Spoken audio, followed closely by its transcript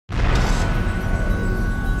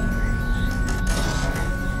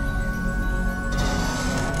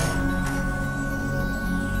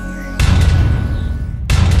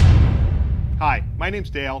name's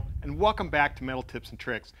Dale, and welcome back to Metal Tips and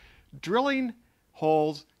Tricks. Drilling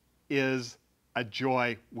holes is a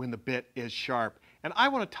joy when the bit is sharp. And I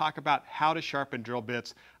want to talk about how to sharpen drill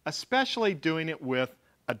bits, especially doing it with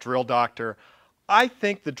a drill doctor. I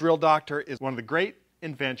think the drill doctor is one of the great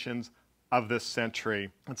inventions of this century.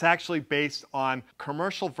 It's actually based on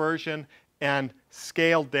commercial version and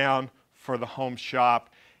scaled down for the home shop.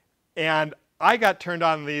 And I got turned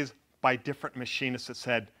on these by different machinists that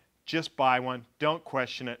said, just buy one, don't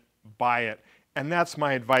question it, buy it. And that's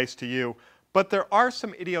my advice to you. But there are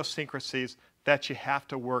some idiosyncrasies that you have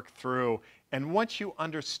to work through. And once you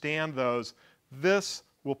understand those, this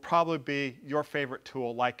will probably be your favorite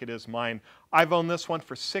tool like it is mine. I've owned this one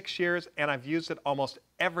for 6 years and I've used it almost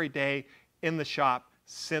every day in the shop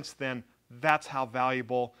since then. That's how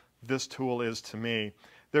valuable this tool is to me.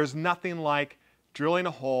 There's nothing like drilling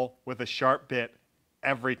a hole with a sharp bit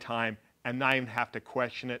every time and not even have to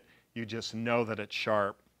question it. You just know that it's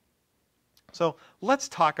sharp. So let's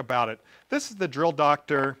talk about it. This is the Drill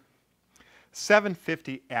Doctor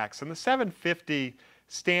 750X, and the 750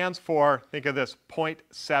 stands for, think of this,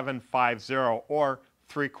 0.750 or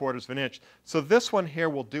 3/4 of an inch. So this one here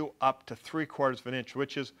will do up to 3/4 of an inch,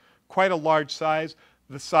 which is quite a large size.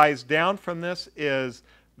 The size down from this is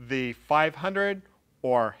the 500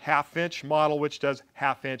 or 1/2 inch model, which does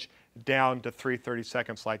 1/2 inch down to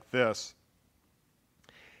 3/32 like this.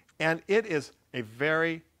 And it is a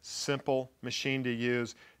very simple machine to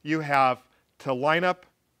use. You have to line up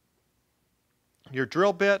your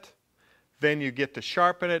drill bit, then you get to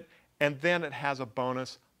sharpen it, and then it has a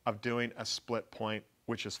bonus of doing a split point,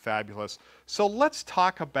 which is fabulous. So let's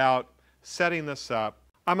talk about setting this up.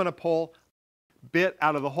 I'm going to pull bit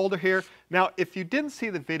out of the holder here. Now, if you didn't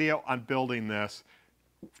see the video on building this,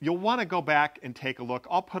 you'll want to go back and take a look.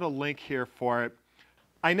 I'll put a link here for it.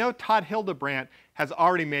 I know Todd Hildebrandt has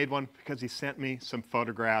already made one because he sent me some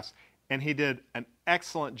photographs, and he did an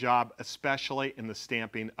excellent job, especially in the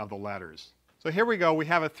stamping of the letters. So here we go. We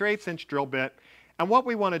have a 3/8 inch drill bit, and what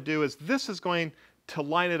we want to do is this is going to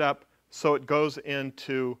line it up so it goes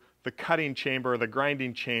into the cutting chamber or the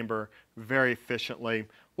grinding chamber very efficiently.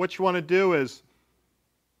 What you want to do is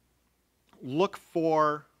look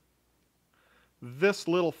for this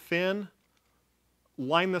little fin,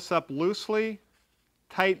 line this up loosely,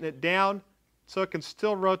 tighten it down so it can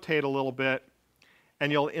still rotate a little bit,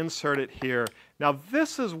 and you'll insert it here. Now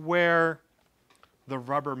this is where the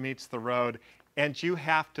rubber meets the road, and you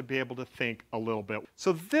have to be able to think a little bit.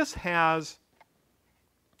 So this has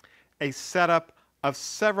a setup of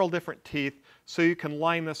several different teeth so you can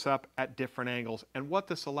line this up at different angles. And what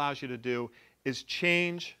this allows you to do is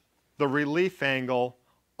change the relief angle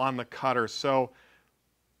on the cutter. So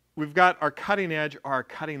we've got our cutting edge or our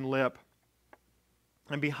cutting lip,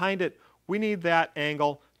 and behind it we need that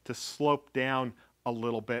angle to slope down a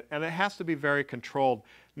little bit, and it has to be very controlled.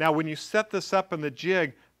 Now when you set this up in the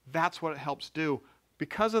jig, that's what it helps do.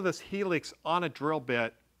 Because of this helix on a drill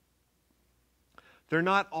bit, they're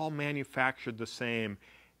not all manufactured the same,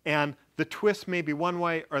 and the twist may be one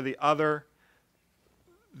way or the other.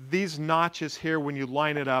 These notches here, when you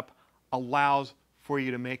line it up, allows for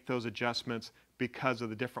you to make those adjustments because of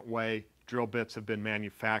the different way drill bits have been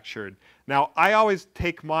manufactured. Now I always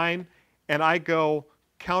take mine and I go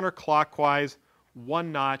counterclockwise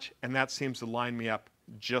 1 notch, and that seems to line me up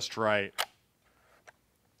just right.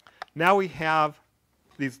 Now we have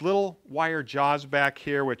these little wire jaws back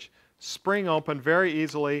here which spring open very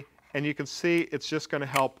easily, and you can see it's just going to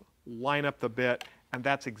help line up the bit, and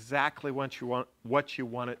that's exactly what you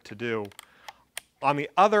want it to do. On the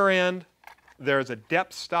other end, there's a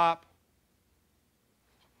depth stop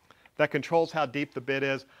that controls how deep the bit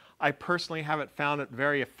is. I personally haven't found it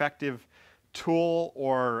very effective tool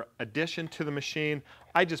or addition to the machine.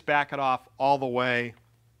 I just back it off all the way,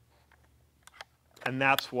 and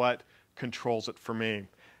that's what controls it for me.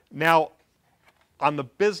 Now on the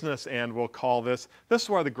business end, we'll call this is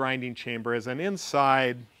where the grinding chamber is, and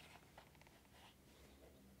inside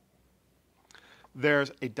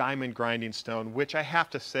there's a diamond grinding stone, which I have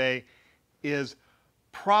to say is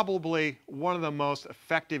probably one of the most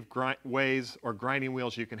effective ways or grinding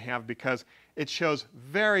wheels you can have, because it shows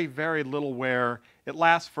very, very little wear. It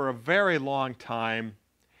lasts for a very long time,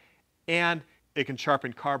 and it can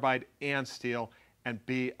sharpen carbide and steel and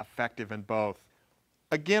be effective in both.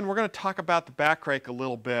 Again, we're going to talk about the back rake a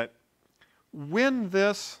little bit. When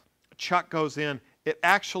this chuck goes in, it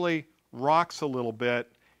actually rocks a little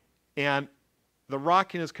bit, and the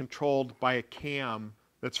rocking is controlled by a cam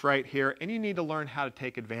that's right here, and you need to learn how to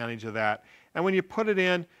take advantage of that. And when you put it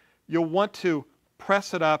in, you'll want to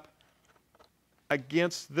press it up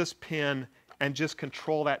against this pin and just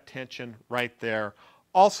control that tension right there.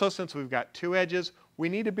 Also, since we've got two edges, we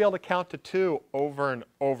need to be able to count to 2 over and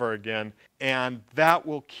over again, and that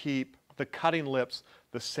will keep the cutting lips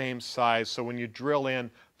the same size, so when you drill in,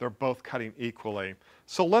 they're both cutting equally.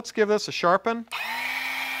 So let's give this a sharpen.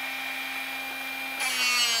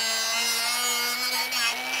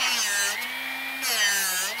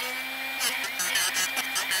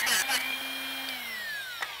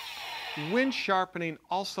 When sharpening,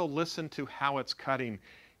 also listen to how it's cutting.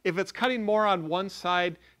 If it's cutting more on one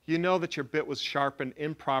side, you know that your bit was sharpened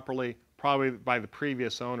improperly, probably by the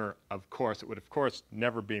previous owner, of course. It would, of course,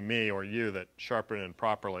 never be me or you that sharpened it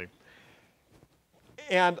improperly.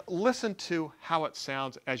 And listen to how it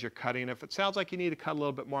sounds as you're cutting. If it sounds like you need to cut a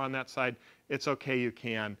little bit more on that side, it's okay, you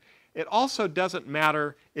can. It also doesn't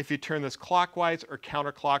matter if you turn this clockwise or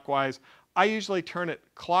counterclockwise. I usually turn it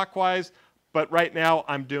clockwise, but right now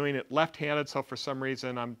I'm doing it left-handed, so for some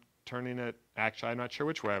reason I'm turning it, actually I'm not sure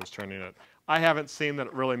which way I was turning it. I haven't seen that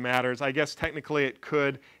it really matters. I guess technically it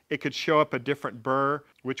could show up a different burr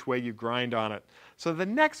which way you grind on it. So the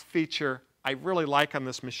next feature I really like on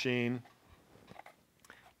this machine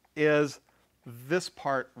is this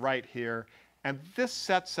part right here, and this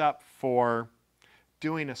sets up for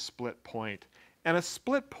doing a split point. And a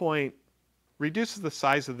split point reduces the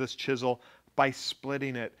size of this chisel by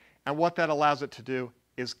splitting it. And what that allows it to do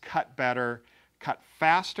is cut better, cut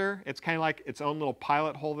faster. It's kind of like its own little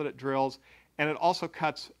pilot hole that it drills, and it also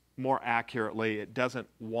cuts more accurately. It doesn't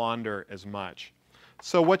wander as much.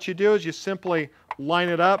 So what you do is you simply line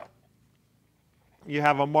it up. You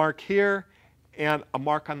have a mark here and a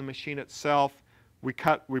mark on the machine itself. We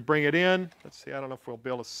bring it in. Let's see, I don't know if we'll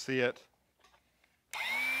be able to see it.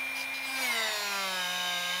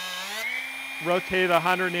 Rotate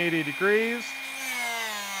 180 degrees.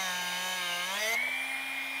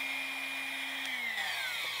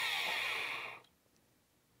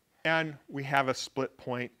 And we have a split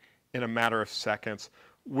point in a matter of seconds,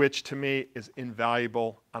 which to me is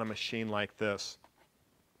invaluable on a machine like this.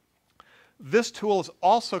 This tool is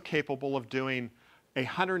also capable of doing a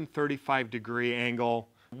 135-degree angle.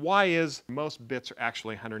 Why is most bits are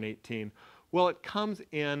actually 118? Well, it comes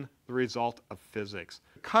in the result of physics.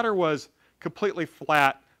 If the cutter was completely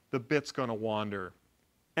flat, the bit's going to wander.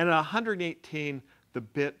 And at 118, the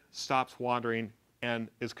bit stops wandering and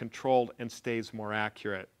is controlled and stays more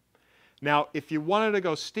accurate. Now, if you wanted to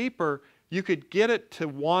go steeper, you could get it to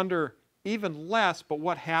wander even less, but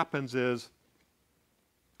what happens is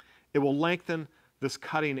it will lengthen this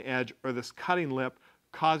cutting edge or this cutting lip,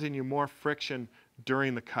 causing you more friction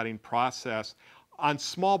during the cutting process. On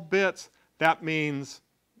small bits, that means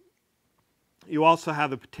you also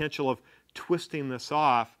have the potential of twisting this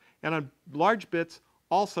off. And on large bits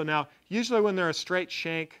also, now, usually when they're a straight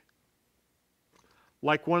shank,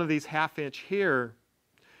 like one of these 1/2 inch here,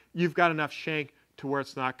 you've got enough shank to where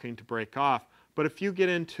it's not going to break off. But if you get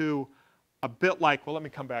into a bit like, well, let me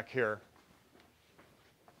come back here.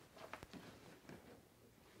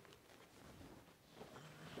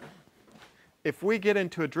 If we get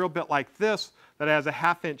into a drill bit like this that has a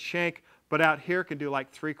 1/2 inch shank, but out here can do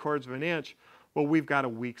like 3/4 of an inch, well, we've got a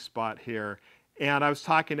weak spot here. And I was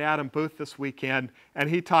talking to Adam Booth this weekend, and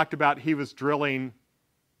he talked about he was drilling,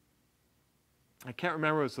 I can't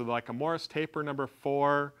remember, it was like a Morris Taper number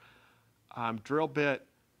 4 drill bit.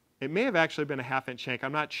 It may have actually been a 1/2 inch shank,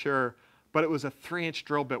 I'm not sure, but it was a 3-inch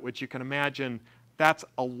drill bit, which you can imagine that's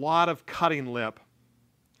a lot of cutting lip.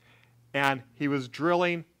 And he was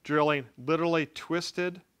drilling, literally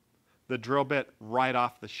twisted the drill bit right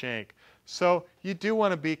off the shank. So you do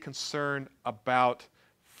want to be concerned about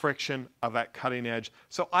friction of that cutting edge.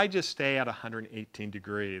 So I just stay at 118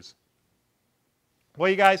 degrees. Well,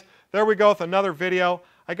 you guys, there we go with another video.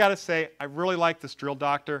 I got to say, I really like this Drill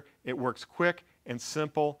Doctor. It works quick and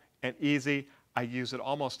simple and easy. I use it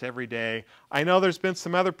almost every day. I know there's been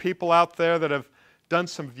some other people out there that have done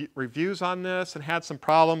some reviews on this and had some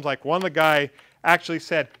problems. Like one of the guy actually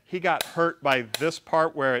said he got hurt by this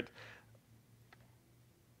part where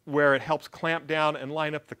it helps clamp down and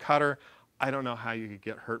line up the cutter. I don't know how you could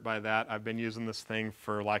get hurt by that. I've been using this thing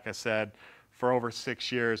for, like I said, for over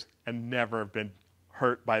 6 years and never have been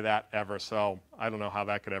hurt by that ever. So I don't know how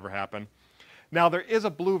that could ever happen. Now there is a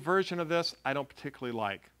blue version of this I don't particularly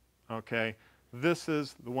like. Okay, this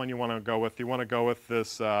is the one you want to go with. You want to go with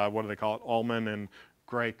this, what do they call it, almond and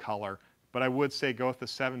gray color. But I would say go with the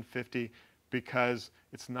 750 because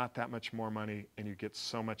it's not that much more money and you get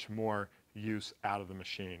so much more use out of the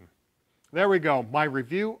machine. There we go, my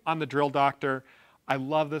review on the Drill Doctor. I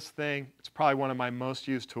love this thing. It's probably one of my most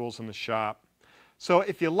used tools in the shop. So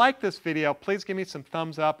if you like this video, please give me some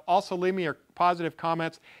thumbs up. Also leave me your positive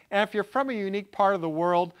comments. And if you're from a unique part of the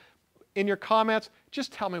world, in your comments,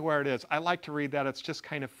 just tell me where it is. I like to read that. It's just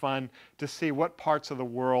kind of fun to see what parts of the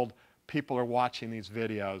world people are watching these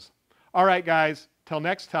videos. All right, guys, till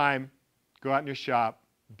next time, go out in your shop,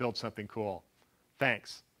 build something cool.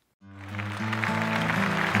 Thanks.